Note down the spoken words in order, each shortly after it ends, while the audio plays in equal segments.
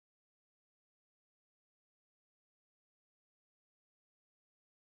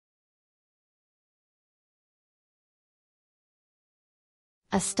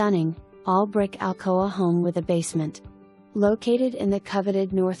a stunning, all-brick Alcoa home with a basement. Located in the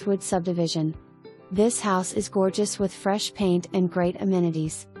coveted Northwood subdivision. This house is gorgeous with fresh paint and great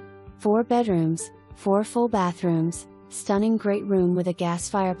amenities. 4 bedrooms, 4 full bathrooms, stunning great room with a gas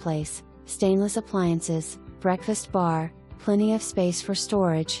fireplace, stainless appliances, breakfast bar, plenty of space for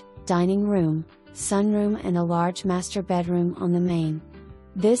storage, dining room, sunroom and a large master bedroom on the main.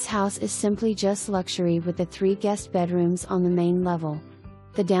 This house is simply just luxury with the 3 guest bedrooms on the main level.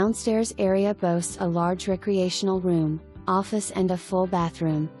 The downstairs area boasts a large recreational room, office and a full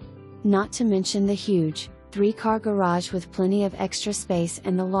bathroom. Not to mention the huge, 3-car garage with plenty of extra space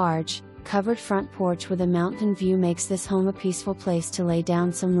and the large, covered front porch with a mountain view makes this home a peaceful place to lay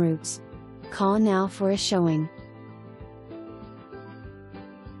down some roots. Call now for a showing.